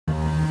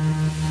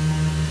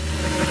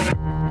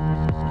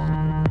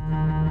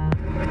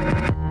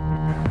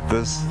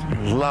This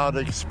loud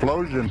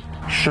explosion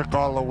shook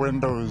all the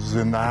windows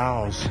in the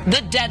house.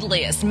 The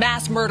deadliest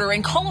mass murder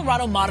in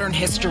Colorado modern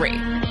history.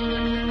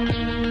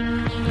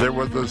 There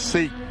was a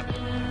seat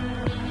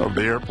of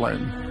the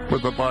airplane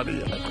with a body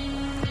in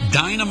it.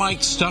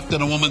 Dynamite stuffed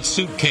in a woman's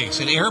suitcase,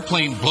 an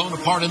airplane blown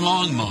apart in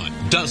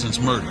Longmont, dozens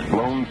murdered.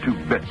 Blown to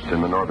bits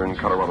in the northern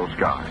Colorado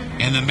sky.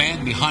 And the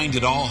man behind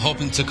it all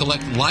hoping to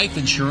collect life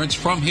insurance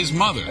from his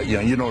mother.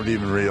 You don't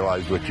even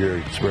realize what you're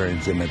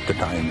experiencing at the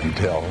time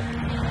until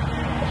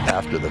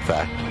after the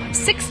fact.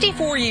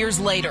 64 years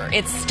later,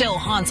 it still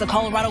haunts a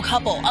Colorado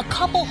couple, a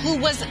couple who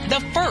was the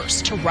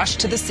first to rush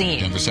to the scene.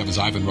 Denver 7's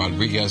Ivan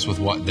Rodriguez with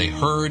what they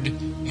heard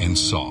and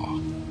saw.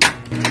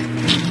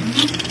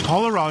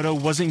 Colorado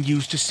wasn't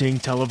used to seeing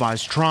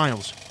televised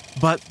trials,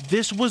 but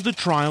this was the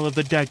trial of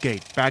the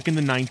decade back in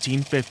the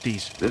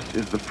 1950s. This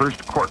is the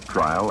first court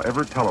trial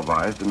ever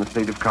televised in the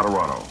state of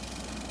Colorado.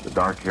 The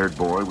dark-haired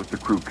boy with the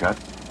crew cut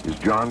is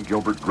John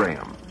Gilbert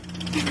Graham.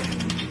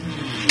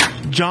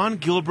 John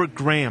Gilbert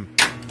Graham,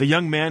 the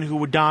young man who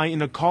would die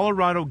in a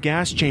Colorado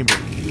gas chamber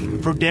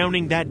for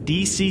downing that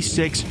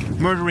DC-6,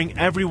 murdering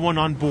everyone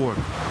on board.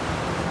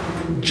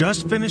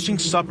 Just finishing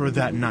supper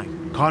that night,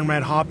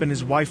 Conrad Hopp and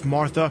his wife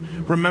Martha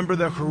remember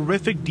the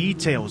horrific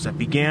details that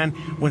began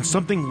when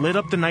something lit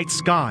up the night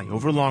sky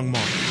over Longmont.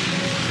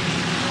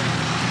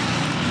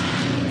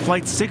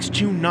 Flight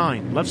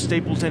 629 left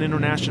Stapleton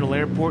International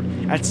Airport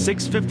at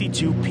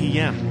 6:52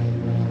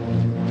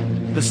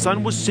 p.m. The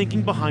sun was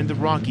sinking behind the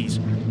Rockies.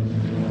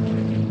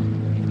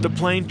 The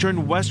plane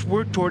turned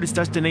westward toward its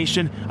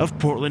destination of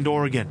Portland,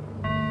 Oregon.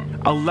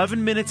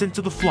 11 minutes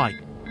into the flight,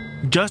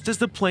 just as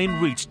the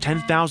plane reached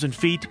 10,000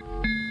 feet,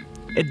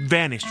 it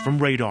vanished from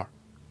radar.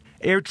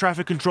 Air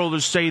traffic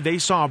controllers say they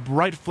saw a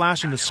bright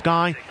flash in the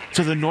sky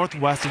to the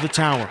northwest of the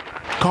tower.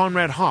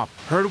 Conrad Hopp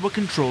heard what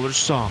controllers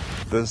saw.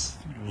 This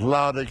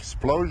loud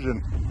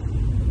explosion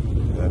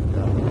that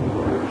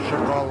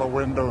shook all the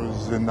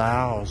windows in the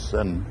house,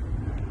 and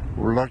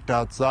we looked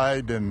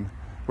outside and,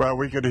 well,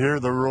 we could hear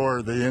the roar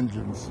of the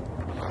engines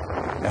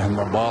and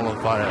the ball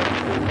of fire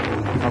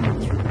coming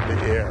through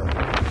the air.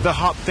 The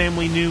Hopp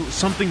family knew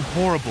something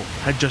horrible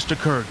had just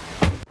occurred.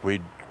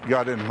 We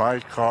got in my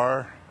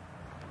car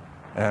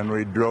and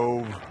we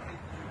drove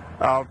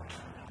out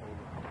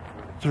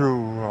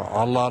through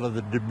a lot of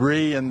the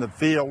debris in the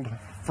field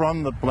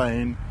from the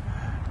plane,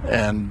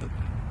 and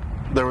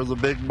there was a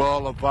big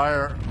ball of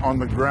fire on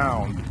the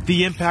ground.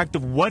 The impact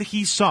of what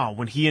he saw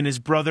when he and his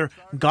brother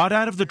got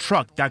out of the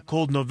truck that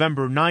cold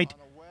November night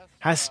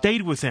has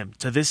stayed with him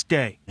to this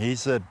day. He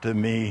said to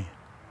me,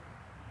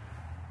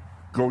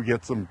 "Go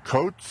get some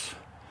coats,"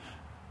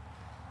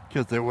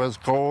 because it was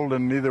cold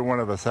and neither one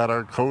of us had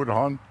our coat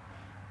on.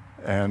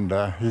 And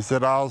he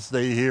said, "I'll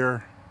stay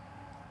here."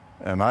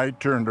 And I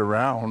turned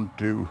around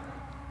to,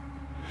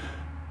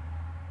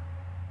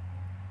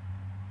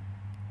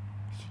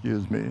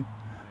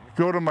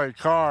 go to my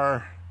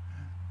car,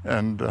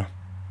 and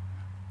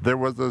there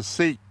was a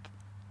seat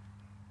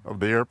of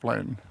the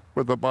airplane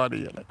with a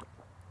body in it.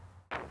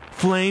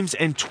 Flames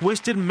and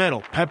twisted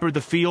metal peppered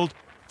the field.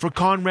 For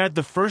Conrad,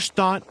 the first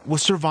thought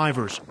was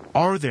survivors.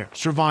 Are there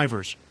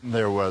survivors?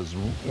 There was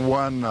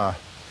one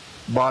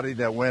body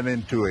that went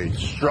into a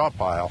straw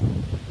pile.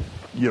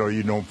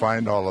 You don't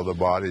find all of the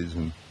bodies,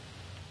 and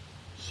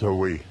so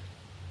we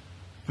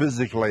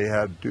physically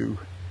had to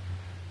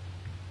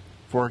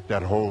fork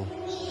that whole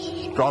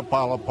straw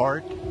pile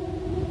apart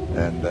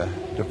and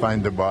to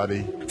find the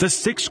body. The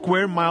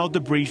 6-square-mile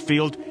debris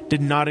field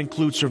did not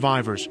include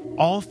survivors.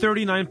 All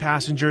 39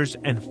 passengers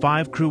and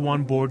 5 crew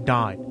on board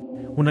died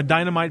when a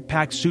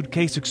dynamite-packed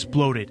suitcase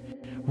exploded,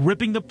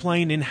 ripping the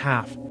plane in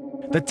half.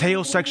 The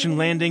tail section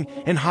landing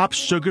in Hopp's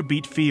Sugar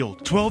Beet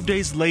field. 12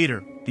 days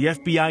later, the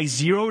FBI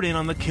zeroed in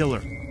on the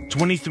killer,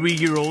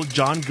 23-year-old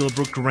John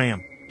Gilbert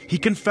Graham. He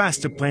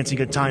confessed to planting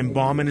a time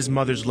bomb in his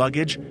mother's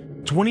luggage,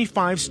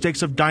 25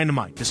 sticks of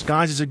dynamite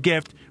disguised as a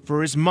gift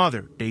for his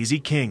mother, Daisy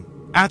King.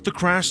 At the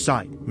crash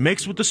site,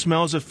 mixed with the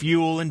smells of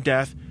fuel and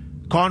death,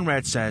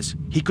 Conrad says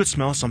he could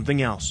smell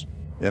something else.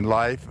 In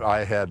life,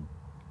 I had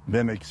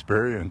been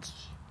experienced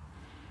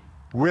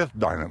with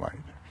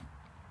dynamite.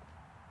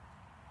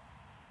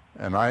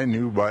 And I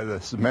knew by the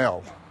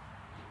smell,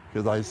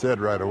 because I said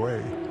right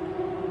away,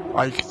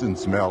 I can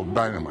smell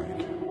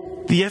dynamite.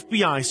 The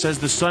FBI says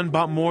the son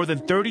bought more than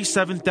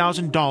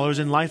 $37,000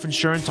 in life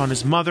insurance on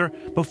his mother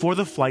before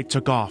the flight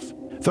took off.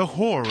 The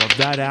horror of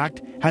that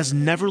act has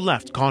never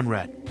left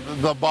Conrad.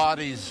 The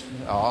bodies,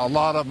 a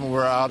lot of them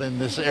were out in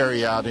this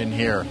area out in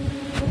here.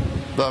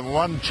 The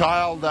one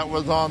child that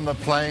was on the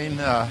plane,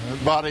 his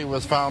body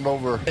was found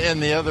over in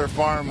the other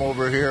farm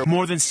over here.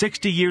 More than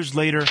 60 years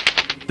later,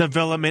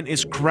 development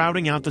is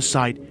crowding out the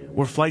site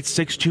where Flight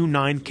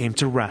 629 came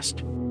to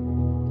rest.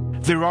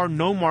 There are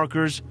no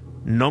markers,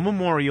 no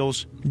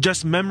memorials,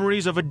 just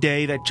memories of a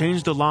day that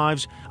changed the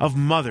lives of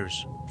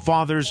mothers,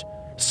 fathers,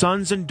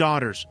 sons and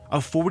daughters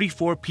of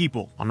 44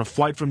 people on a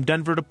flight from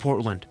Denver to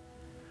Portland.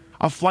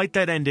 A flight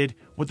that ended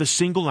with a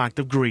single act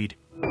of greed.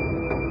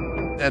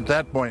 At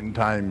that point in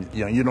time,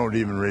 you don't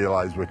even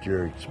realize what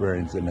you're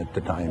experiencing at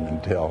the time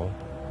until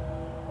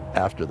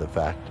after the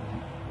fact.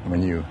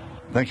 When you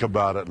think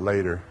about it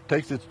later, it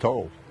takes its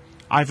toll.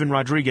 Ivan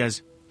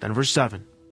Rodriguez, Denver 7.